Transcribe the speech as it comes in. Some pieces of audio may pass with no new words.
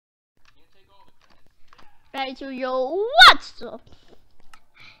Right, so yo, what's up?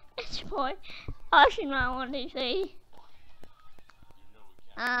 It's your boy, Ashina123,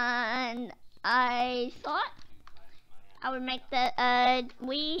 and I thought I would make the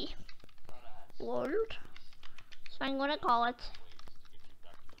Wii world, so I'm gonna call it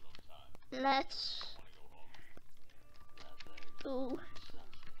Let's Go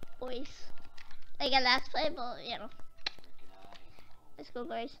Boys. Like a Let's Play, but you know. Let's go,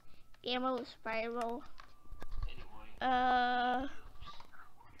 guys. Game mode spiral.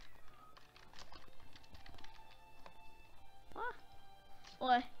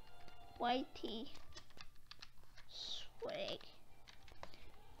 What? YT swag.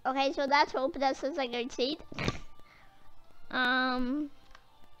 Okay, so let's hope this is a good seed.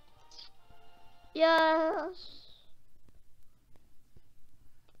 Yes.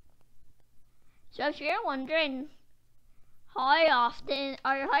 So if you're wondering how often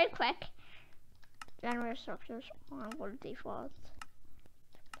or how quick general structures will default.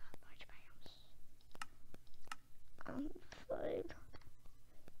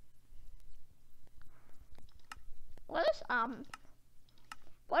 What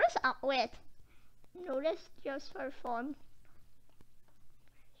is wait, notice just for fun.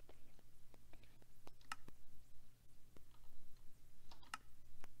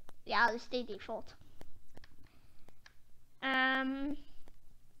 Yeah, let's stay default.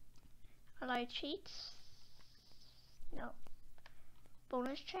 Allow cheats. No.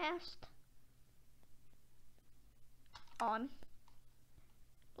 Bonus chest. On.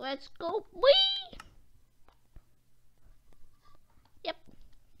 Let's go. Whee! Yep.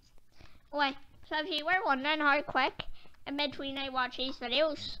 Okay, so if you were wondering how quick in between I watch these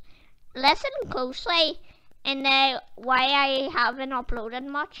videos, listen closely in why I haven't uploaded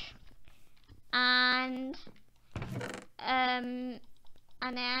much, and then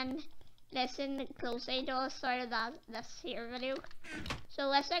listen closely to the start of this here video. So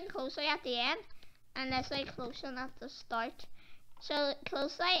listen closely at the end and listen closely at the start. So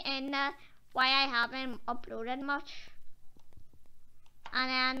closely in why I haven't uploaded much, and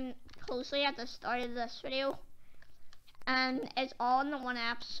then closely at the start of this video, and it's all in the one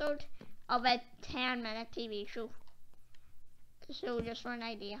episode of a 10-minute TV show. So just for an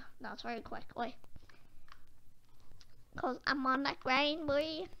idea, that's very quickly, cause I'm on that grind,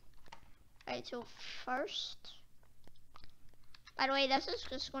 boy. Right, so first, by the way, this is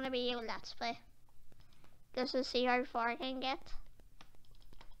just gonna be a let's play, just to see how far I can get.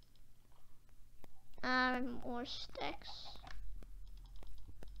 More sticks.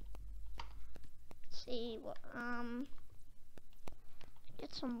 Let's see what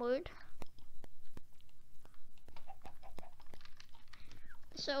get some wood.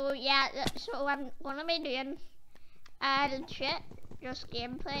 So yeah, so I'm gonna be doing legit just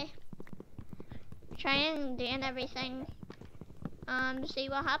gameplay, trying doing everything to see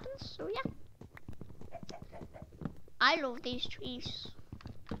what happens. So yeah, I love these trees.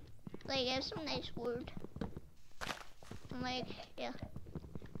 Like, there's some nice wood. And like, yeah.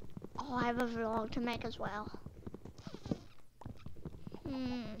 Oh, I have a vlog to make as well.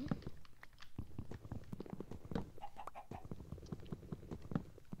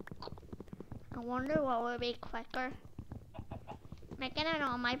 I wonder what would be quicker, making it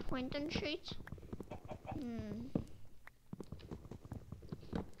on my point and shoot.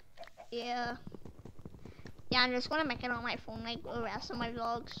 Yeah. Yeah, I'm just gonna make it on my phone like the rest of my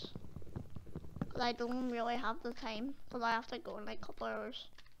vlogs, cause I don't really have the time, cause I have to go in like a couple hours.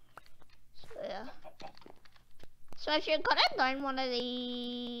 So yeah. So if you're cutting down one of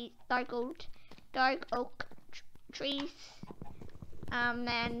the dark oak trees,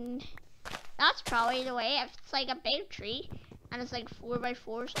 then that's probably the way. If it's like a big tree and it's like 4x4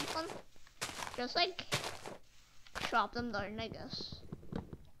 or something, just like chop them down, I guess.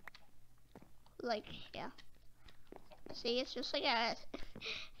 Like, yeah. See, it's just like a,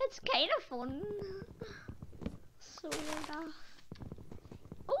 it's kind of fun. Sort of.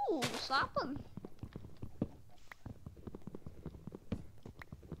 Oh, slap them.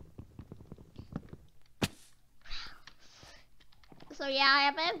 So yeah, I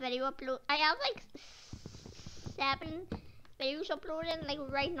have a video upload. I have like 7 videos uploading like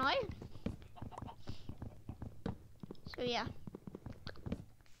right now. So yeah,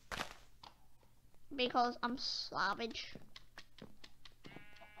 because I'm savage.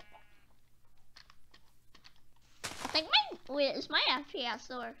 I think wait, is my FPS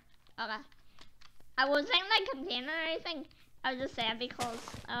lower? Okay. I wasn't like complaining or anything. I was just saying because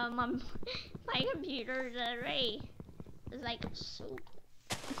my computer's array is like so.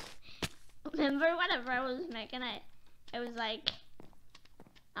 Remember whenever I was making it, it was like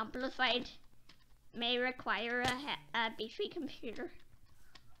amplified may require a beefy computer.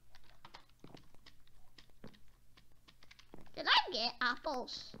 Did I get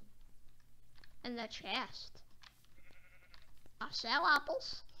apples in the chest? I sell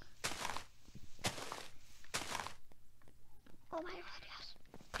apples. Oh my god, yes.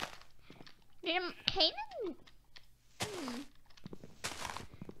 Dude,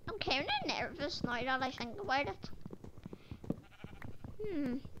 I'm kinda nervous now that I think about it.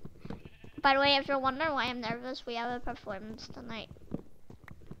 By the way, if you're wondering why I'm nervous, we have a performance tonight.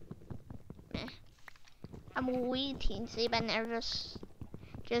 I'm a wee teensy bit nervous.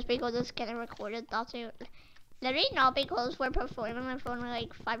 Just because it's getting recorded, that's it. Literally not because we're performing in front of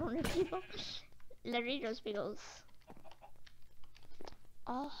like 500 people. Literally just because.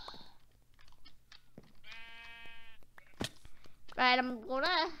 Oh. Right, I'm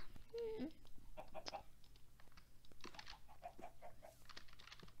gonna...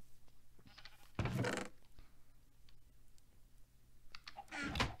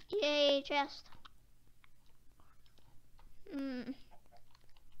 Yay, chest.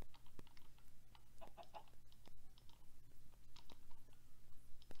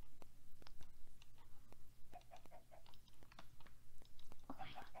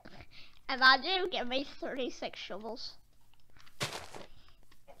 Imagine you give me 36 shovels.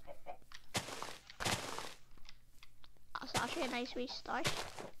 That's actually a nice wee start.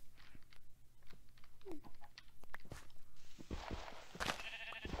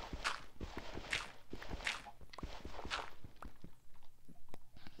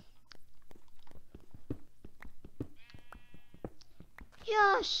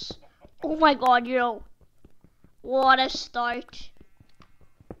 Yes! Oh my god, yo. What a start.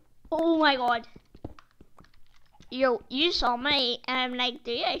 Oh my god. Yo, you saw me and I'm like,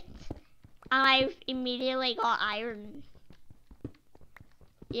 do it. And I've immediately got iron.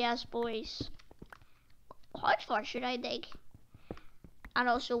 Yes, boys. How far should I dig? And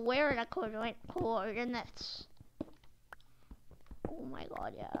also, where are the coordinates? Oh my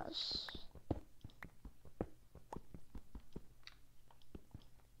god, yes.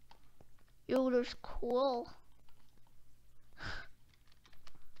 Yo, there's coal.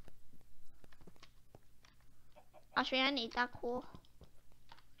 Actually, I need that coal.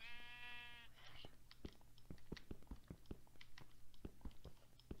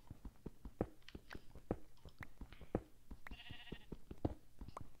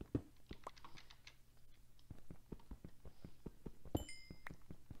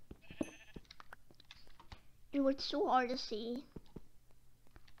 Yo, it's so hard to see.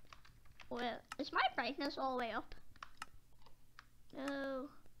 Well, is my brightness all the way up? No.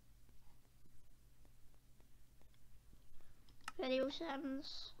 Video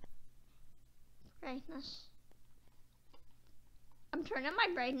settings. Brightness. I'm turning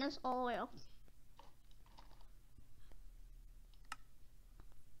my brightness all the way up.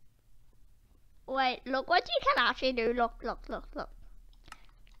 Wait, look what you can actually do. Look, look, look, look.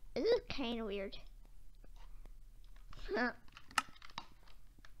 This is kind of weird.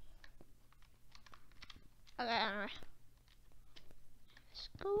 Okay, anyway. Let's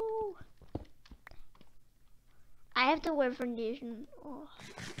go. I have to wear foundation. Oh.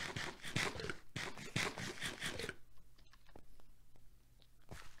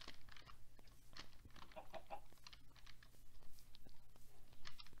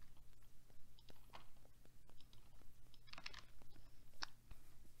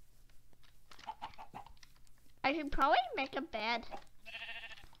 I should probably make a bed.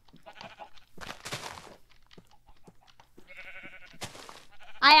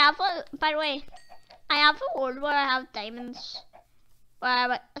 I have a, by the way, I have a world where I have diamonds. Where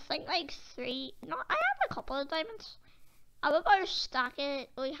I think like 3, no, I have a couple of diamonds. I have about a stack of,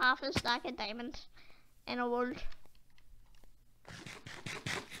 like half a stack of diamonds in a world.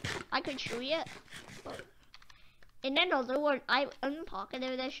 I could show you it. But in another world, in Pocket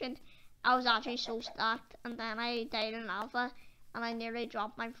Edition, I was actually so stacked, and then I died in lava, and I nearly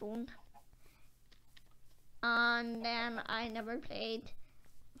dropped my phone. And then I never played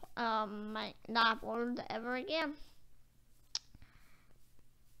that world ever again.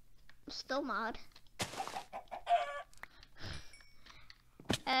 I'm still mad.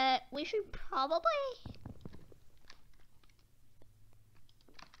 We should probably...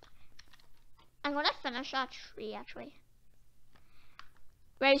 I'm gonna finish that tree actually.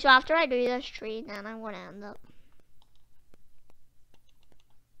 Right, so after I do this tree, then I'm gonna end up.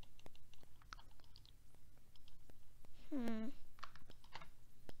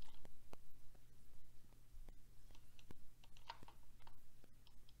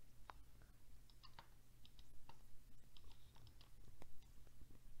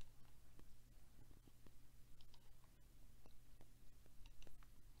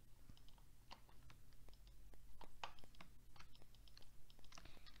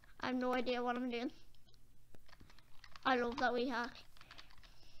 have no idea what I'm doing. I love that we hack.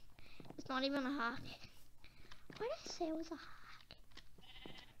 It's not even a hack. Why did I say it was a hack?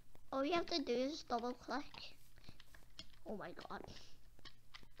 All you have to do is double click. Oh my god.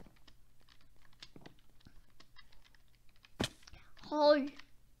 How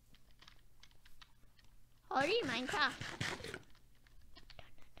do you Minecraft?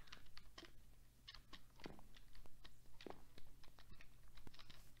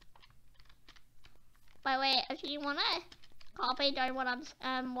 By the way, if you wanna copy down what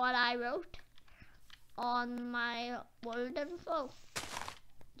what I wrote on my word info,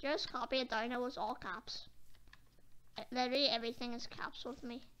 just copy it down. It was all caps. Literally everything is caps with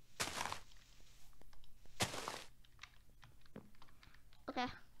me. Okay.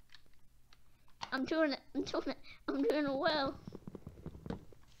 I'm doing it well.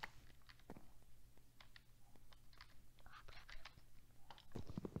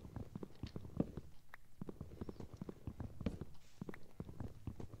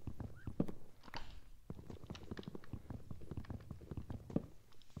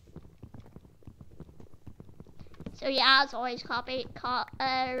 So yeah, as always,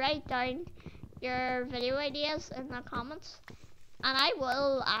 write down your video ideas in the comments, and I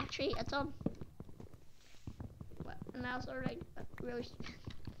will actually, it's on. And I also write really.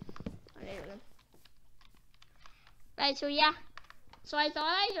 Right, so yeah, so I thought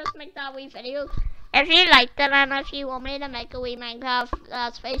I'd just make that wee video. If you liked it and if you want me to make a wee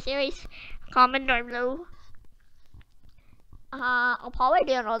Minecraft space series, comment down below. I'll probably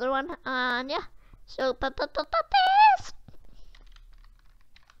do another one, and yeah. So, peace.